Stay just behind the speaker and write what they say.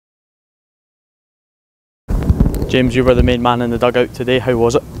James, you were the main man in the dugout today. How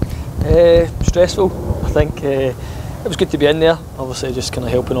was it? Stressful. I think it was good to be in there. Obviously, just kind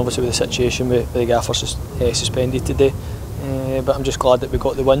of helping obviously with the situation with the gaffer suspended today. But I'm just glad that we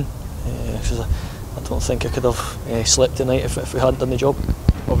got the win. Because I don't think I could have slept tonight if we hadn't done the job.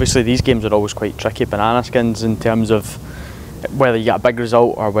 Obviously, these games are always quite tricky, banana skins, in terms of whether you get a big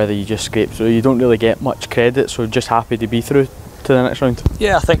result or whether you just scrape through. You don't really get much credit, so just happy to be through to the next round.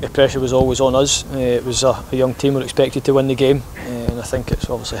 Yeah, I think the pressure was always on us. It was a young team, we were expected to win the game, and I think it's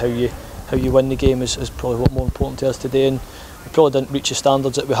obviously how you win the game is probably what more important to us today. And we probably didn't reach the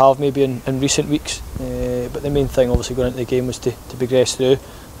standards that we have maybe in recent weeks, but the main thing obviously going into the game was to progress through,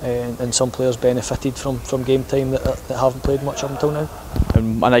 and some players benefited from game time that haven't played much up until now.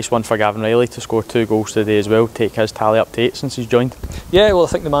 And a nice one for Gavin Riley to score 2 goals today as well, take his tally up to 8 since he's joined. Yeah, well, I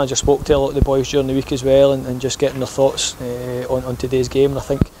think the manager spoke to a lot of the boys during the week as well, and just getting their thoughts on today's game. And I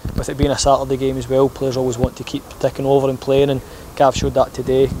think with it being a Saturday game as well, players always want to keep ticking over and playing, and Gav showed that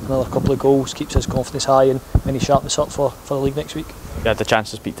today. Another couple of goals, keeps his confidence high, and he sharpens up for the league next week. You had the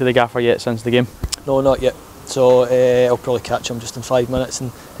chance to speak to the gaffer yet since the game? No, not yet. So I'll probably catch him just in 5 minutes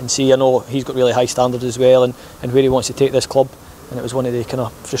and see. I know he's got really high standards as well, and where he wants to take this club. And it was one of the kind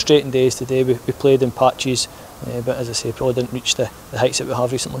of frustrating days today. We played in patches, but as I say, probably didn't reach the heights that we have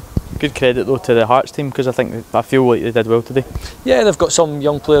recently. Good credit though to the Hearts team, because I feel like they did well today. Yeah, they've got some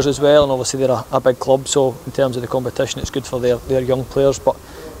young players as well, and obviously they're a big club, so in terms of the competition it's good for their young players. But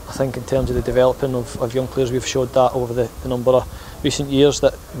I think in terms of the developing of young players, we've showed that over the number of recent years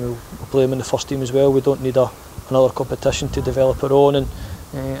that we'll play them in the first team as well. We don't need another competition to develop our own, and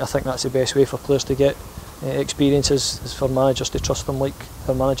I think that's the best way for players to get experiences is for managers to trust them like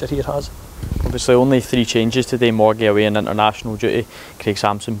our manager here has. Obviously only 3 changes today. Morgie away in international duty, Craig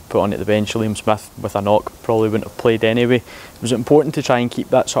Sampson put on at the bench, Liam Smith with a knock probably wouldn't have played anyway. Was it important to try and keep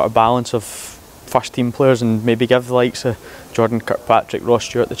that sort of balance of first team players and maybe give the likes of Jordan Kirkpatrick, Ross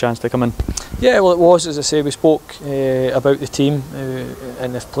Stewart the chance to come in? Yeah, well, it was, as I say, we spoke about the team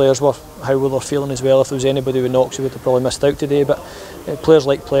and if players were how they were feeling as well. If there was anybody with knocks, we would have probably missed out today, but players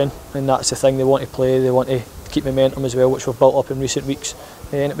like playing, and that's the thing, they want to play, they want to keep momentum as well, which we've built up in recent weeks,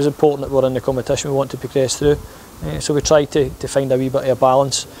 and it was important that we're in the competition, we want to progress through, so we tried to find a wee bit of a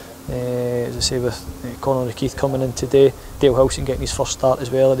balance. As I say, with Conor O'Keefe coming in today, Dale Wilson getting his first start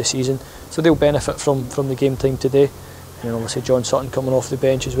as well of the season, so they'll benefit from the game time today. And obviously John Sutton coming off the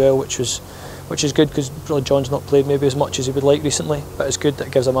bench as well, which is good, because really John's not played maybe as much as he would like recently, but it's good that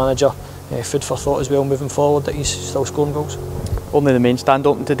it gives a manager food for thought as well moving forward, that he's still scoring goals. Only the main stand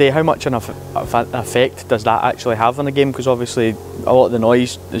open today. How much an effect does that actually have on the game? Because obviously a lot of the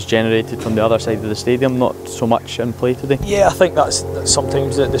noise is generated from the other side of the stadium, not so much in play today. Yeah, I think that's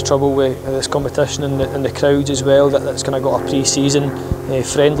sometimes the trouble with this competition and the crowds as well, that's kind of got a pre-season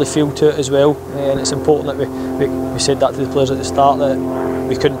friendly feel to it as well, and it's important that we said that to the players at the start, that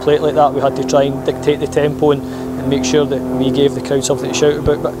we couldn't play it like that. We had to try and dictate the tempo and make sure that we gave the crowd something to shout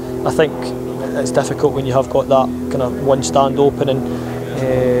about, but I think it's difficult when you have got that kind of one stand open, and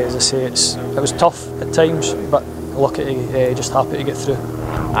as I say, it was tough at times, but lucky, just happy to get through.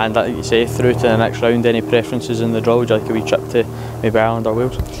 And like you say, through to the next round, any preferences in the draw? Would you like a wee trip to maybe Ireland or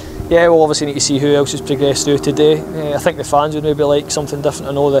Wales? Yeah, we'll obviously need to see who else has progressed through today. I think the fans would maybe like something different.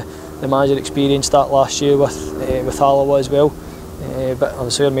 I know the manager experienced that last year with Halliwell as well, but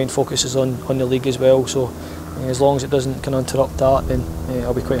obviously our main focus is on the league as well, so as long as it doesn't kind of interrupt that, then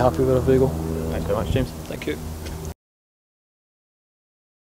I'll be quite happy wherever we go. Thanks very much, James. Thank you.